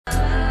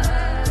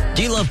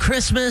Do you love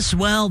Christmas?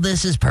 Well,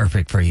 this is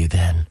perfect for you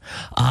then.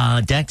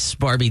 Dex,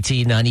 Barbie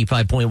T,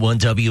 95.1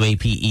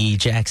 WAPE,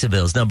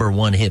 Jacksonville's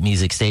 #1 hit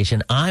music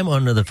station. I'm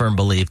under the firm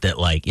belief that,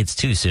 it's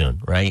too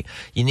soon, right?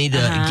 You need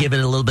to give it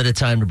a little bit of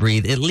time to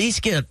breathe. At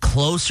least get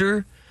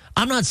closer.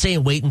 I'm not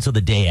saying wait until the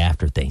day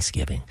after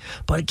Thanksgiving,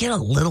 but get a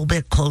little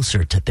bit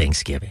closer to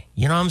Thanksgiving.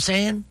 You know what I'm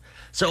saying?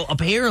 So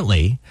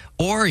apparently,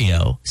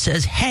 Oreo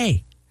says,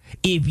 hey,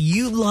 if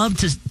you love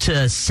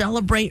to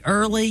celebrate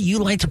early, you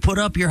like to put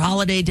up your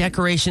holiday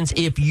decorations,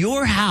 if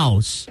your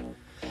house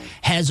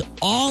has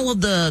all of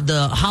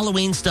the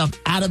Halloween stuff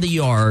out of the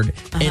yard,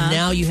 and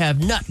now you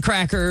have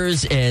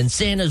nutcrackers and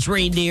Santa's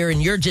reindeer,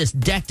 and you're just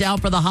decked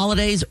out for the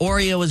holidays,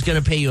 Oreo is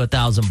going to pay you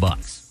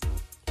 $1,000.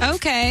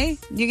 Okay.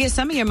 You get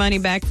some of your money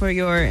back for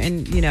your,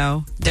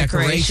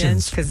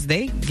 decorations because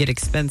they get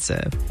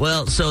expensive.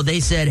 Well, so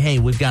they said, hey,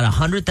 we've got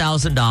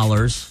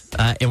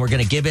 $100,000 and we're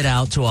going to give it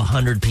out to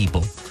 100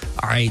 people.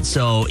 All right.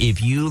 So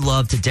if you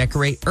love to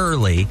decorate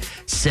early,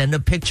 send a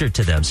picture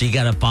to them. So you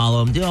got to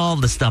follow them, do all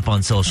the stuff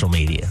on social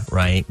media,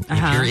 right?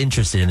 If you're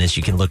interested in this,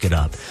 you can look it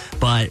up.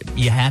 But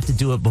you have to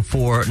do it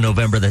before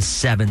November the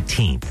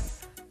 17th.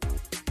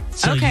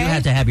 So you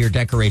have to have your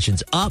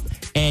decorations up,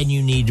 and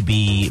you need to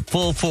be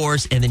full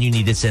force, and then you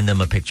need to send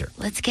them a picture.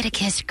 Let's get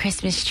a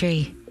Christmas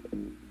tree.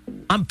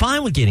 I'm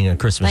fine with getting a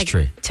Christmas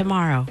tree.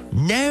 Tomorrow.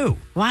 No.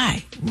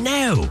 Why?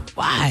 No.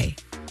 Why?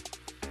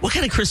 What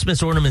kind of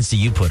Christmas ornaments do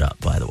you put up,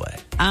 by the way?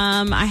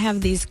 I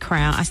have these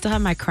crowns. I still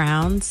have my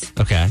crowns.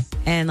 Okay.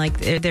 And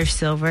they're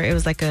silver. It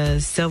was like a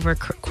silver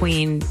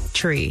queen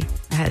tree.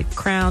 I had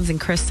crowns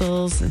and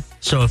crystals.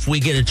 So if we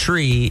get a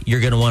tree, you're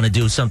going to want to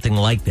do something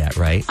like that,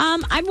 right?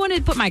 I wanted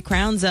to put my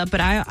crowns up,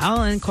 but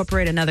I'll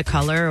incorporate another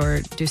color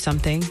or do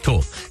something.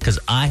 Cool. Because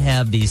I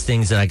have these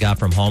things that I got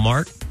from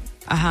Hallmark.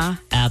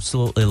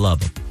 Absolutely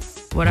love them.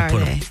 What are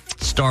they?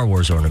 Star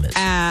Wars ornaments.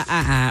 We're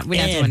not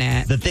doing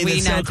that. The thing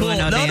that's so cool. Doing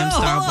no damn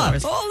Star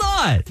Wars. Hold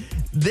on.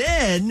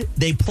 Then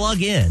they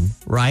plug in,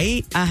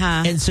 right?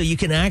 And so you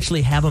can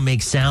actually have them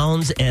make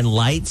sounds and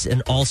lights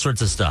and all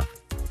sorts of stuff.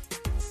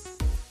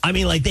 I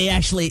mean,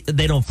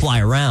 they don't fly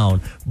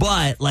around,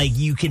 but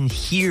you can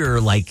hear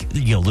Luke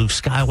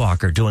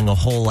Skywalker doing a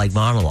whole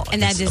monologue.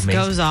 And that just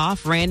goes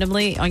off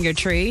randomly on your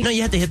tree? No,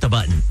 you have to hit the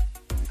button.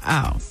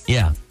 Oh.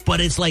 Yeah. But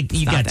it's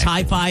you got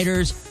TIE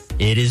fighters.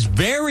 It is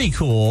very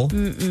cool.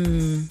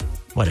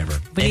 Whatever.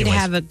 We need to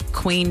have a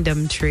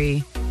queendom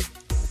tree.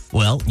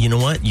 Well, you know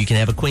what? You can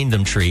have a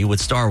queendom tree with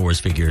Star Wars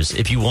figures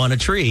if you want a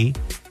tree.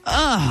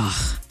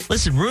 Ugh.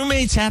 Listen,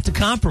 roommates have to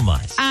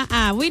compromise.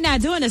 We're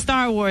not doing the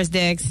Star Wars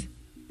decks.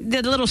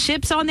 The little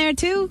ships on there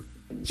too?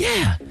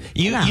 Yeah.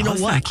 You know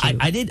what?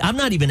 I'm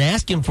not even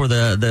asking for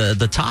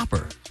the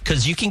topper,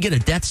 because you can get a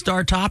Death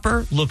Star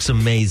topper. Looks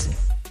amazing.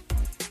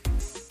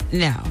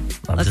 No,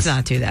 let's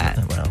not do that.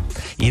 Well,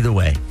 either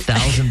way,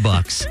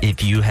 $1,000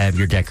 if you have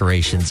your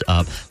decorations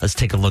up. Let's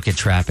take a look at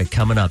traffic.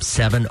 Coming up,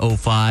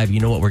 7:05. You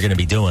know what we're going to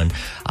be doing.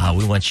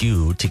 We want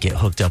you to get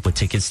hooked up with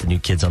tickets to New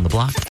Kids on the Block.